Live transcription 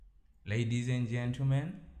Ladies and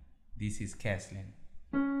gentlemen, this is Caslin.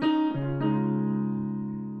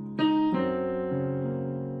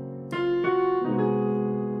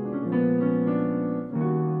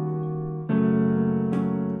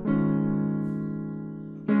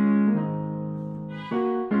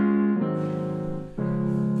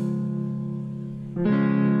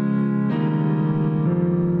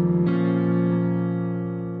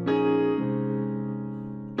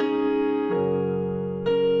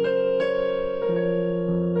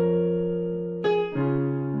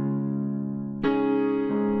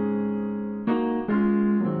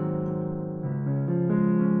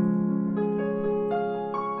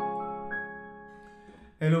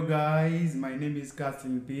 Hello guys, my name is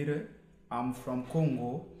Caslin Peter. I'm from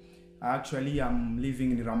Congo. Actually, I'm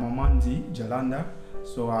living in Ramamandi, Jalanda.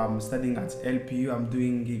 So I'm studying at LPU. I'm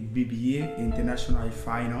doing a BBA, International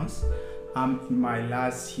Finance. I'm in my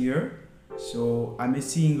last year. So I'm a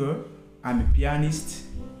singer, I'm a pianist.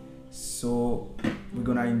 So we're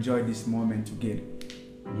gonna enjoy this moment together.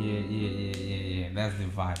 Yeah. That's the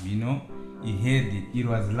vibe, you know? You heard it. It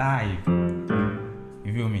was live.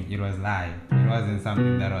 You feel me? It was live. It wasn't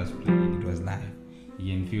something that was played. It was live.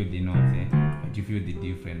 You can feel the notes, but you feel the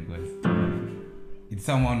difference because it's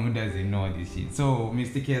someone who doesn't know this shit. So,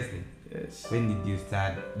 Mr. Caslin, Yes. when did you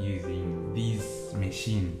start using this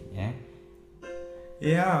machine?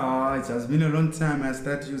 Yeah, it has been a long time. I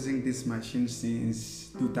started using this machine since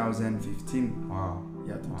 2015. Wow.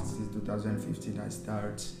 Yeah, since 2015 I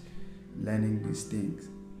started learning these things.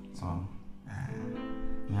 So,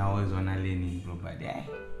 I always wanna learn it, bro, but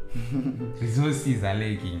resources are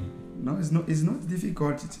lacking. No, it's not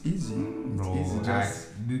difficult. It's easy. Bro, it's easy. Just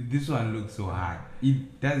this one looks so hard.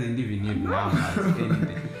 It doesn't even need numbers.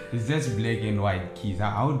 It's just black and white keys.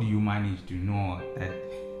 How do you manage to know that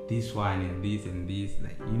this one and this?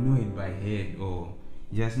 Like, you know it by head, or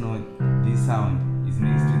just know this sound is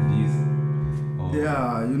next to this? Or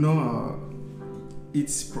yeah, you know,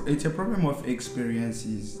 it's a problem of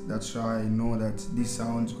experiences. That's why I know that this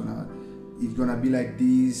sound's gonna be like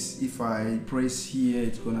this. If I press here,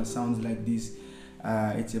 it's gonna sound like this.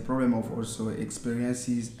 It's a problem of also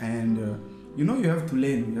experiences, and you know, you have to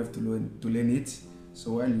learn. You have to learn it.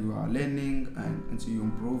 So while you are learning and until you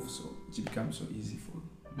improve, so it becomes so easy for you.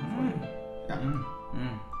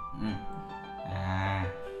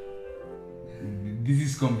 This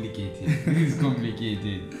is complicated.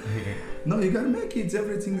 No, you can make it.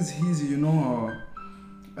 Everything is easy, you know.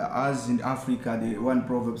 As in Africa, the one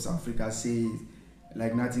proverbs Africa says,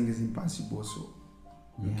 like nothing is impossible. So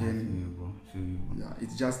you can, feel you, bro. yeah, it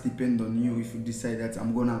just depends on you. If you decide that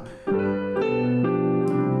I'm gonna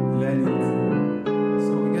learn it,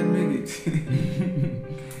 so we can make it.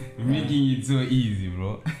 Making it so easy,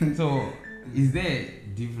 bro. So, is there a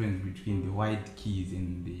difference between the white keys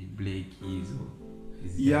and the black keys? Or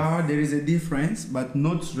Yeah, there is a difference, but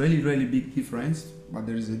not really big difference. But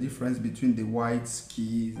there is a difference between the white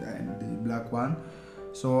keys and the black one.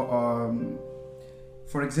 So,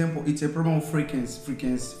 for example, it's a problem of frequencies,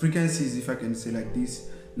 if I can say like this.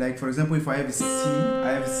 Like, for example, if I have C,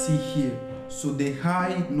 I have C here. So the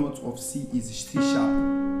high note of C is C sharp.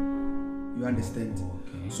 You understand?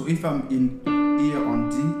 Okay. So if I'm in here on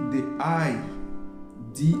D,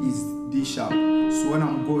 D is D sharp. So when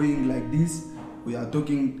I'm going like this, we are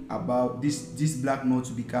talking about this black note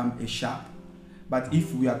to become a sharp. But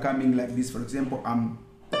if we are coming like this, for example, I'm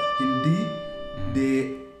in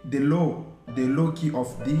D, the low key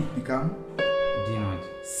of D become D note.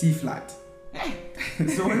 C flat.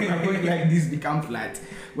 So when we are going like this, become flat.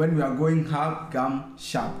 When we are going up, become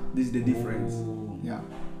sharp. This is the difference. Oh. Yeah.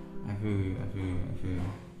 I feel you.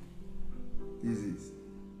 This is.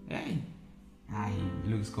 Hey. It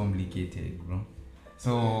looks complicated, bro.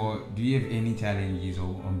 So, do you have any challenges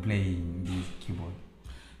on playing this keyboard?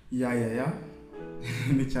 Yeah.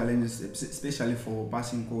 Any challenges, especially for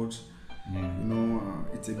passing chords. Yeah. You know,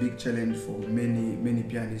 it's a big challenge for many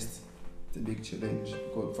pianists. It's a big challenge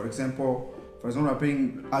because, for example, I'm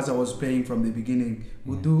playing as I was playing from the beginning.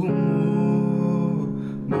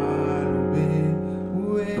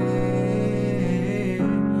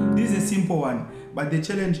 This is a simple one, but the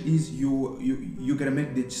challenge is you gotta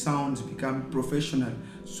make the sounds become professional.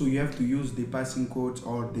 So you have to use the passing chords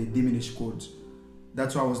or the diminished chords.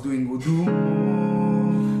 That's what I was doing.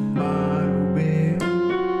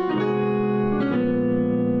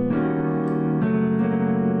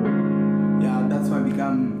 Yeah, that's why I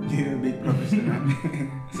become a big professional.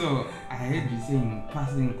 So I heard you saying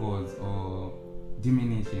passing chords or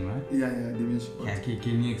diminishing, right? Yeah, diminished chords. Yeah,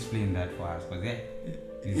 can you explain that for us? Cause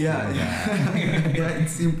yeah,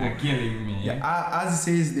 it's simple. Are killing me. Yeah, as it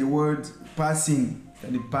says the word passing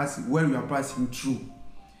Can it pass where you are passing through?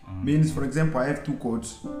 Means, for example, I have two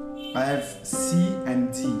chords. I have C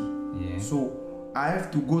and D. Yeah. So I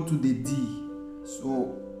have to go to the D.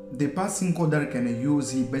 So the passing chord that I can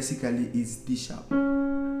use here basically is D sharp.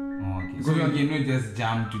 Okay. So you cannot just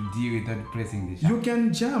jump to D without pressing the sharp. You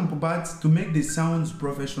can jump, but to make the sounds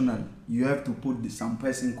professional, you have to put some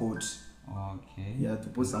passing chords. Okay. You have to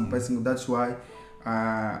put some passing. That's why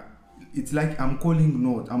it's like I'm calling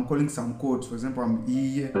note. I'm calling some chords. For example, I'm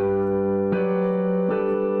E.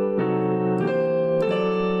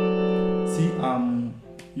 See, I'm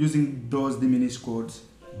using those diminished chords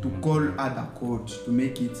to call other chords to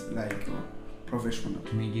make it like professional.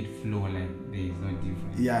 To make it flow like there is no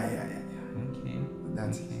difference. Yeah. Okay.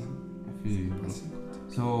 That's okay. it. I feel you.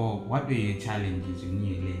 So, what were your challenges when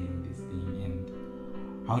you were learning this thing,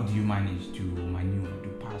 and how do you manage to maneuver to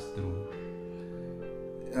pass through?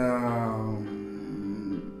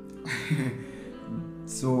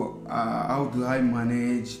 So how do I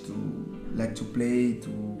manage to play,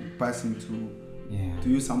 to pass into, to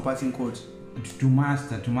use some passing chords? To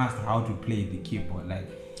master how to play the keyboard. Like,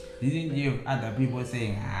 didn't you have other people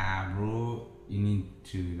saying, bro, you need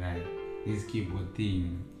to like this keyboard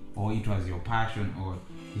thing, or it was your passion, or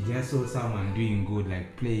you just saw someone doing good,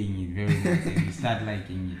 like playing it very much, and you start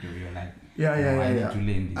liking it, or you're like, I need to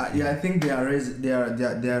learn this. I think there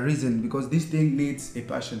are reasons, because this thing needs a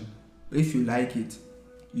passion. If you like it,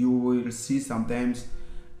 you will see sometimes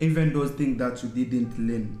even those things that you didn't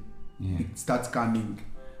learn, it starts coming.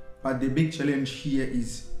 But the big challenge here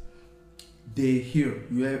is they hear.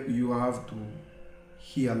 You have to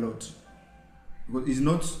hear a lot. Because it's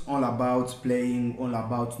not all about playing, all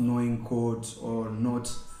about knowing chords or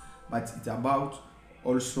notes, but it's about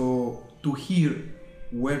also to hear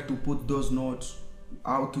where to put those notes,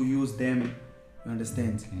 how to use them. You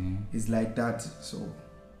understand? It's like that. So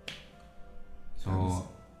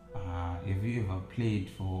have you ever played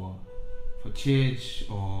for church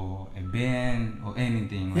or a band or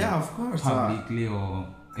anything? Yeah, of course. Publicly or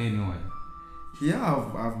anywhere?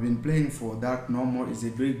 Yeah, I've been playing for that. Normal is a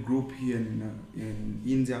great group here in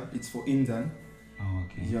India. It's for Indian. Oh,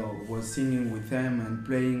 okay. Yeah, was singing with them and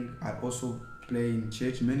playing. I also play in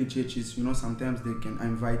church. Many churches, sometimes they can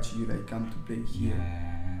invite you, like, come to play here.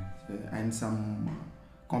 And some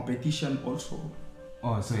competition also.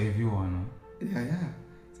 Oh, so if you wanna? Yeah.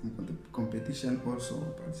 Some competition also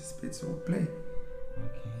participate, so play.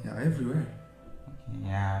 Okay. Yeah, everywhere. Okay.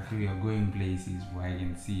 Yeah, I feel you're going places. Boy, I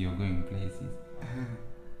can see you're going places.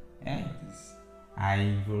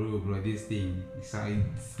 For real, bro, this thing,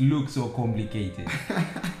 it looks so complicated.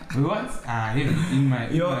 But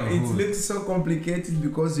it looks so complicated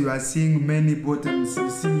because you are seeing many buttons. You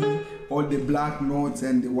see all the black notes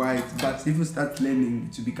and the white. But if you start learning,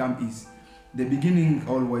 it will become easy. The beginning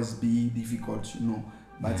always be difficult,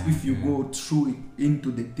 But if you go through it,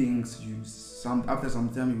 into the things, after some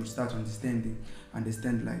time you will start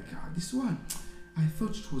understand like, this one, I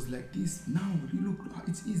thought it was like this. Now you look,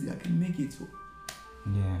 it's easy. I can make it. So I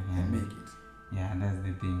can make it. Yeah, that's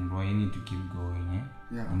the thing, bro. You need to keep going.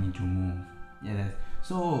 Yeah. You need to move. Yeah.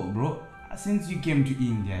 So, bro, since you came to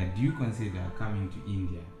India, do you consider coming to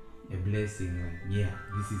India a blessing? Like,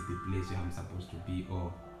 this is the place where I'm supposed to be,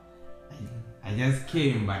 or I just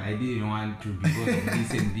came, but I didn't want to because of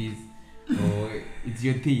this and this. Or it's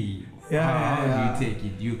your thing. How do you take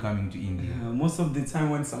it? You coming to India? Most of the time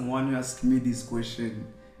when someone asks me this question,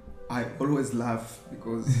 I always laugh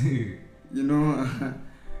because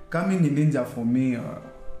coming in India for me,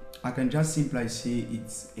 I can just simply say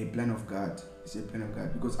it's a plan of God. It's a plan of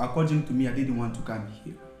God because according to me, I didn't want to come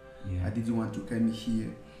here. I didn't want to come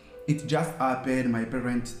here. It just happened. My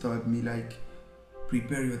parents told me like,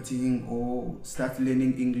 prepare your thing or start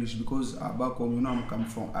learning English because back home,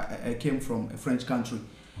 I came from a French country.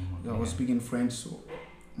 I was speaking French, so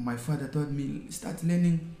my father told me start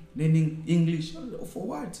learning English. For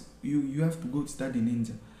what? You have to go study in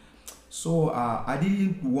India. So I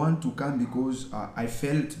didn't want to come because I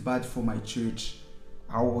felt bad for my church.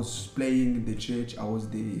 I was playing in the church. I was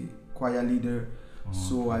the choir leader,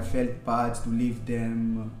 so I felt bad to leave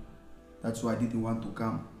them. That's why I didn't want to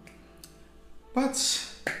come. But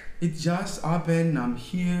it just happened. I'm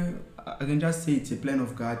here. I can just say it's a plan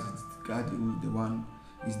of God. It's God who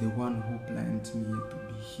is the one who planned me to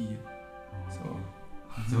be here.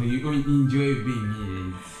 So you enjoy being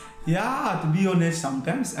here? Yeah, to be honest,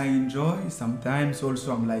 sometimes I enjoy. Sometimes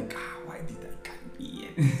also I'm like, why did I can't be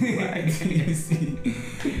here? You see,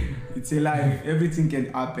 it's a life. Everything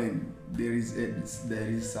can happen. There is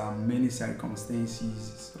many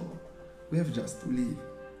circumstances. So we have just to live.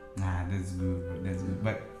 That's good, bro. That's good.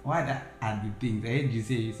 But what are the things? I heard you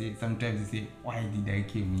say sometimes you say, why did I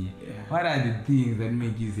came here? Yeah. What are the things that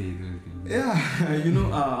make you say those things? Yeah, you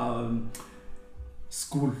know,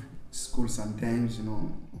 school sometimes, you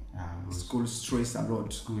know, school stress a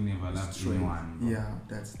lot. School never loved anyone. Bro. Yeah,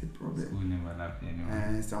 that's the problem. School never loved anyone.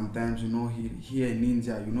 And sometimes, you know, here in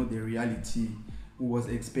India, you know, the reality, who was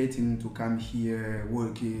expecting to come here,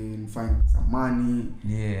 working, find some money.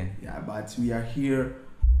 Yeah. Yeah, but we are here,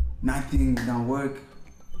 nothing can work.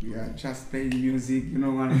 We are just playing music, you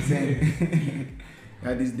know what I'm saying?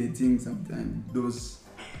 That is the thing sometimes. Those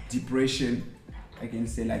depression, I can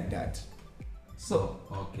say like that. So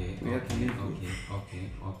okay.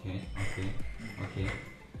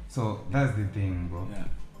 So that's the thing, bro. Yeah.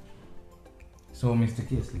 So Mr.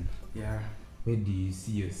 Caslin, Yeah. where do you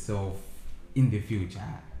see yourself in the future?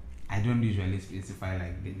 I don't usually specify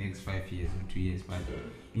like the next 5 years or 2 years, but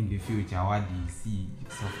in the future, what do you see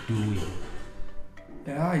yourself doing?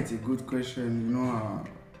 Yeah, it's a good question. You know,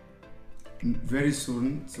 very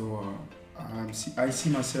soon. So I see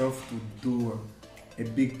myself to do a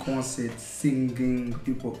big concert, singing,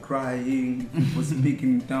 people crying, people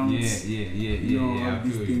speaking in tongues. Yeah. All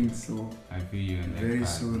these things. So I feel you on that very part,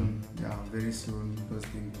 soon. Bro. Yeah, very soon those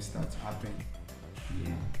things will start happening.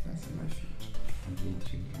 Yeah, that's in my future. I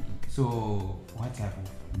get you. So, what type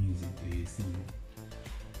of music do you sing?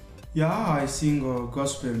 Yeah, I sing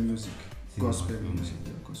gospel music. Gospel music.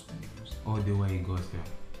 All the way gospel.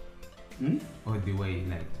 All the way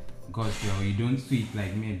like gospel. You don't sweet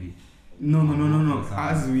like maybe. No.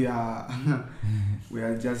 As we are, we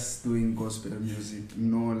are just doing gospel music.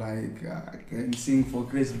 No, like I can sing for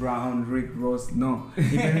Chris Brown, Rick Ross. No,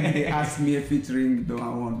 even if they ask me a featuring, though I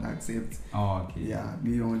won't accept. Oh, okay. Yeah,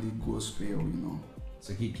 me only gospel, you know.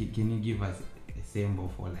 So can you give us a sample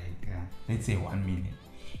for like let's say 1 minute?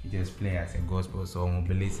 You just play as a gospel song,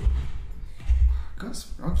 we'll listen.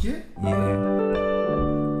 Gospel, okay. Yeah.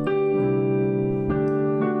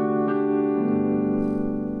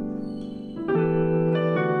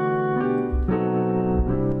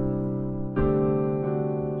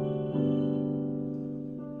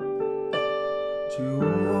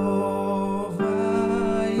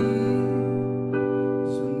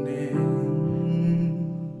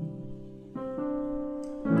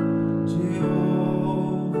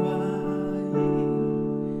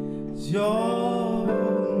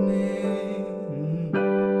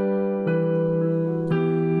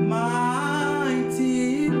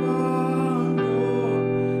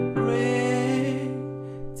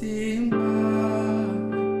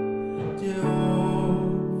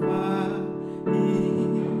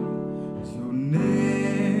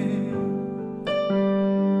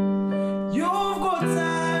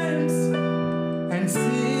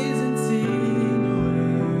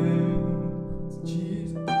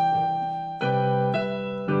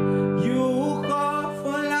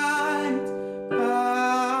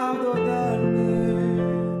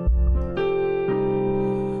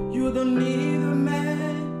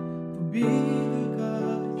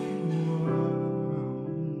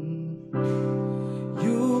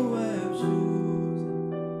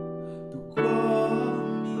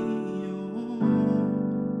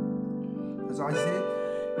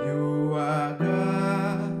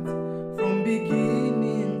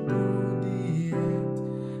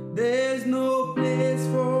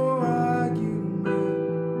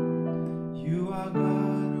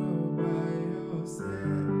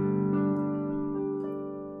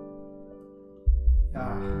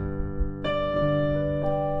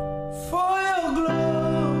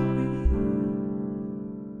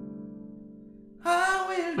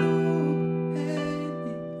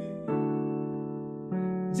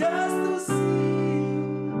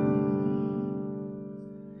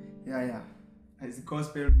 It's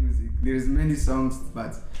gospel music. There's many songs,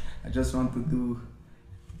 but I just want to do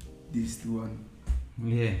this one.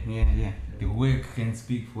 Yeah. The work can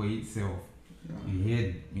speak for itself. Yeah. You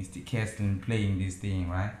heard Mr. Caslin playing this thing,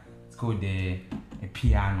 right? It's called a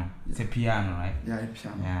piano. Yeah. It's a piano, right? Yeah, a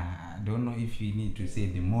piano. Yeah, I don't know if you need to say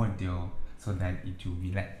the model so that it will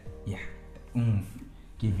be like,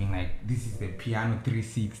 giving like, this is the piano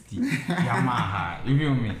 360 Yamaha. You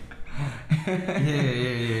feel me?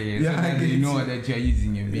 Yeah. So that you know that you're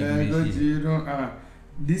using a big machine. You know,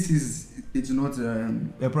 it's not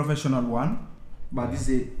a professional one, but this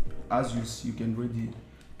is as you can read it,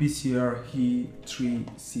 PCR he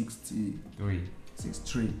 363.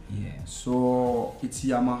 63. Yeah. So it's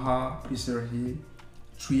Yamaha PCR he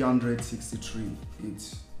 363.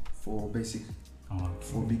 It's for basic,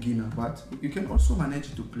 for beginner, but you can also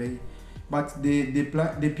manage to play But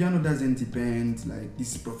the piano doesn't depend like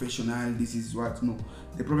this is professional, this is what. No,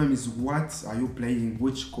 the problem is what are you playing,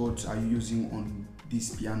 which chords are you using on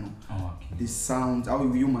this piano. Oh, okay. The sound, how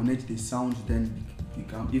you manage the sound, then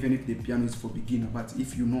become, even if the piano is for beginner, but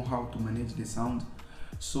if you know how to manage the sound,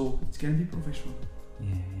 so it can be professional.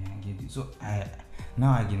 Yeah, I get it. So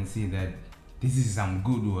now I can see that this is some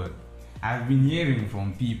good work. I've been hearing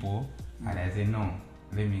from people, and I say no,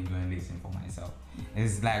 let me go and listen for myself.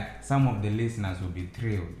 It's like some of the listeners will be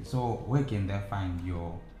thrilled. So where can they find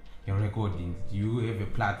your recordings? Do you have a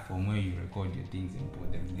platform where you record your things and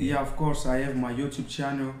put them there? Yeah, of course. I have my YouTube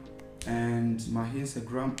channel and my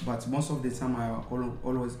Instagram, but most of the time I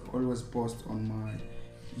always post on my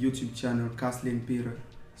YouTube channel, Caslin Peter.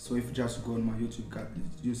 So if you just go on my YouTube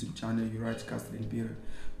channel, you write Caslin Peter,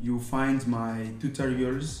 you find my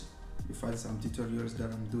tutorials. You find some tutorials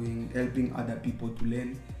that I'm doing, helping other people to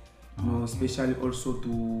learn. You know, especially also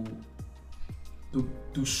to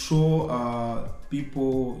show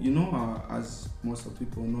people, you know, as most of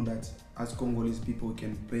people know that as Congolese people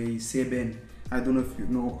can play seben. I don't know if you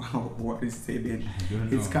know what is seben.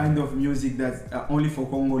 It's kind of music that's only for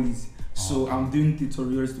Congolese. So I'm doing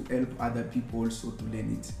tutorials to help other people also to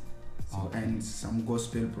learn it. So, and some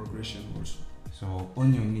gospel progression also. So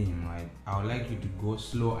on your name, right, I would like you to go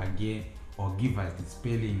slow again or give us the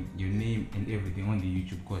spelling, your name and everything on the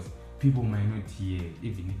YouTube, because people might not hear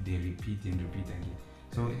even if they repeat and repeat again.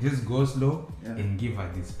 So just go slow and give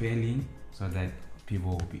us the spelling so that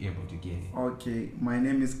people will be able to get it. Okay, my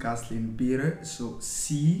name is Caslin Peter. So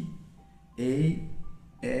C-A-S-L-I-N.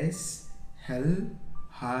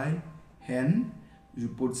 You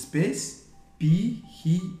put space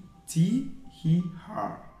P-H-T-H-R.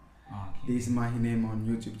 This is my name on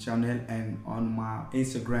YouTube channel, and on my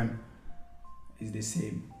Instagram is the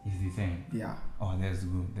same. It's the same. Yeah. Oh, that's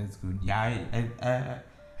good. That's good. Yeah, I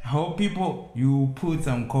hope people you put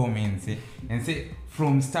some comments and say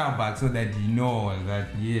from Starbucks so that you know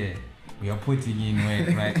that we are putting in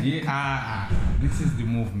work, right? This is the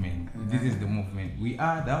movement. This is the movement. We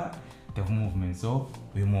are the movement. So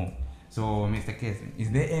we move. So Mr. Caslin,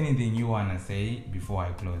 is there anything you wanna say before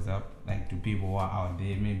I close up? Like to people who are out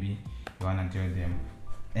there, maybe you wanna tell them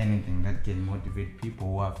anything that can motivate people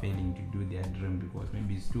who are failing to do their dream because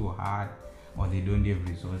maybe it's too hard or they don't have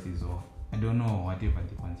resources or I don't know, whatever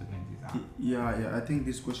the consequences are. Yeah, I think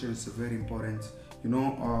this question is very important. You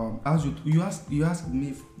know, as you asked me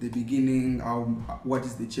at the beginning, what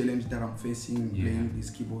is the challenge that I'm facing playing this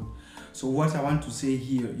keyboard. So what I want to say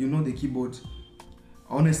here, you know, the keyboard,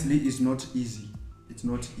 honestly, is not easy. It's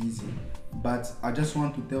not easy. But I just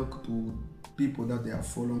want to tell to people that they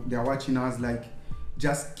are watching us, like,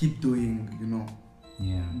 just keep doing, you know.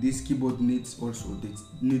 Yeah. This keyboard needs also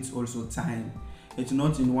time. It's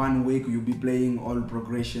not in 1 week you'll be playing all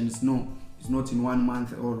progressions. No, it's not in 1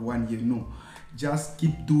 month or 1 year. No, just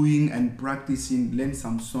keep doing and practicing. Learn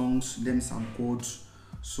some songs, learn some chords.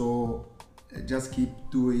 So just keep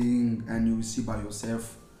doing, and you'll see by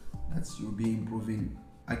yourself that you'll be improving.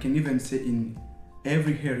 I can even say in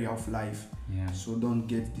every area of life. Yeah. So don't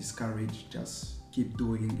get discouraged. Just keep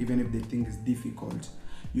doing, even if the thing is difficult.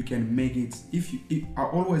 You can make it. I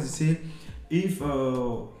always say, if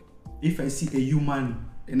I see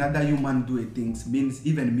another human do a thing, means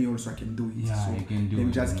even me also I can do it. Yeah, so you can do then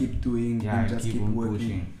it. Just keep doing. Yeah, just keep working.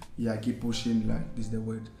 Pushing. Yeah, keep pushing. Like this is the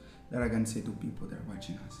word that I can say to people that are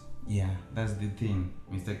watching us. Yeah, that's the thing,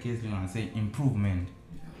 Mr. Caslin. I say improvement.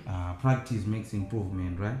 Practice makes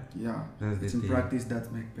improvement, right? Yeah, that's the it's thing. In practice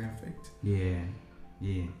that makes perfect. Yeah.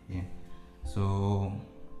 So,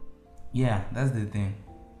 yeah, that's the thing.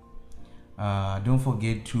 Don't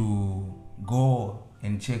forget to go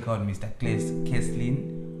and check out Mr.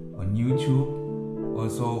 Caslin on YouTube,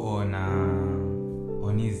 also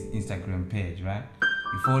on his Instagram page, right?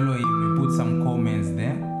 You follow him, you put some comments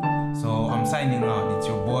there. So I'm signing out. It's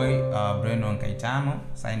your boy Brandon Kaitano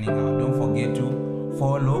signing out. Don't forget to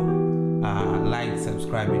follow, like,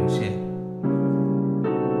 subscribe, and share.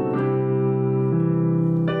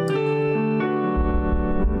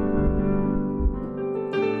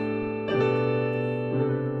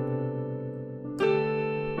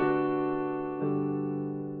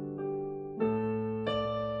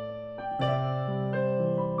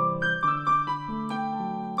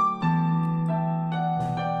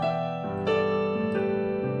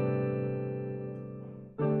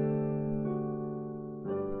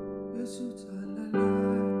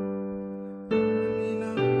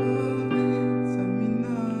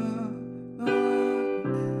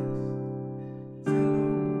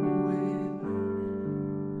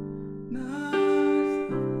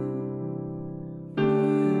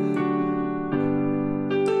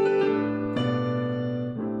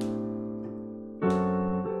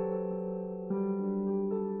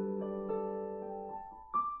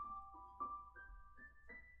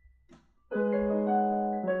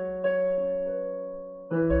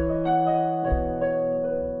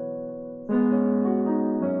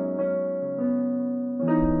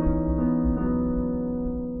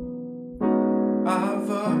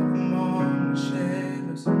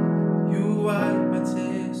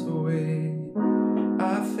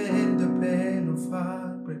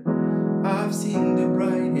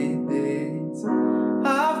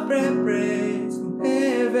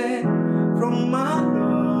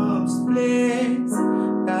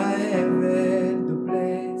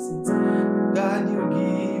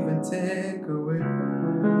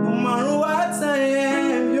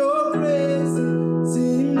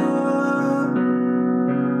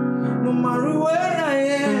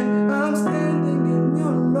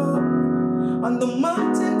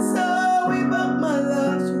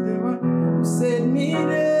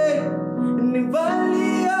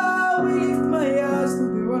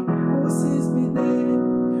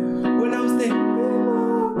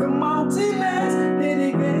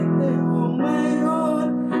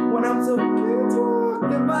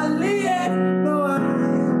 valley, no, I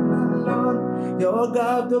am not alone. You're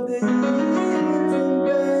God of the hills and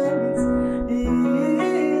valleys,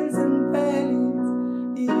 hills and valleys,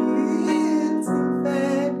 hills and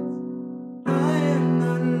valleys. I am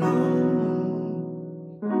not alone.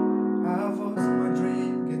 I've lost my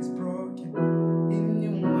dream gets broken in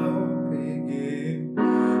you, my hope again.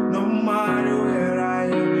 No matter where I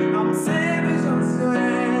am, I'm safe as just your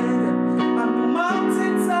hand. On the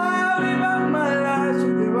mountains I live my life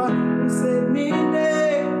with the one who saved me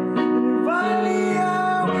there. In the valley I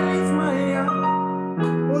will raise my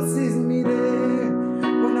hand, who sees me there.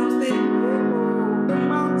 When I'm standing the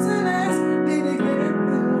mountain is dedicated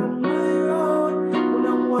on my own. When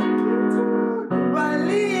I'm walking through the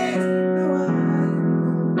valley is no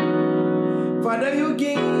one. Father, you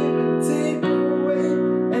give and take away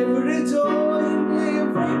every joy and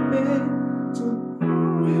every pain. To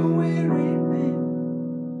know you will remain.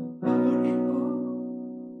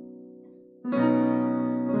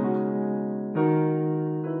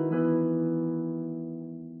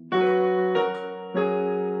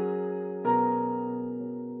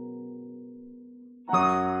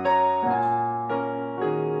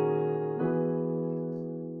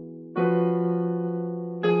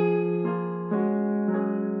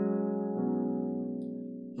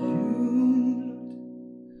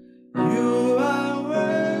 You are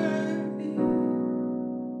worthy,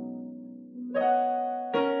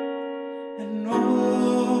 and no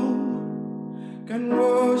one can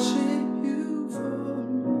worship you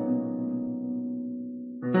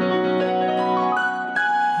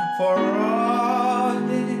for all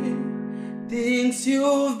the things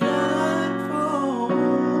you've done for me,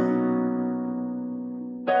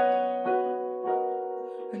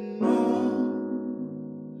 and no one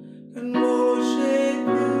can worship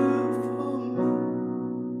you for me.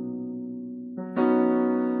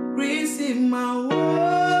 Receive my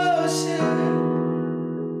worship,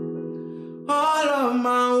 all of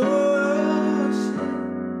my worship.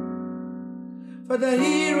 Father,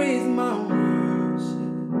 here is my worship.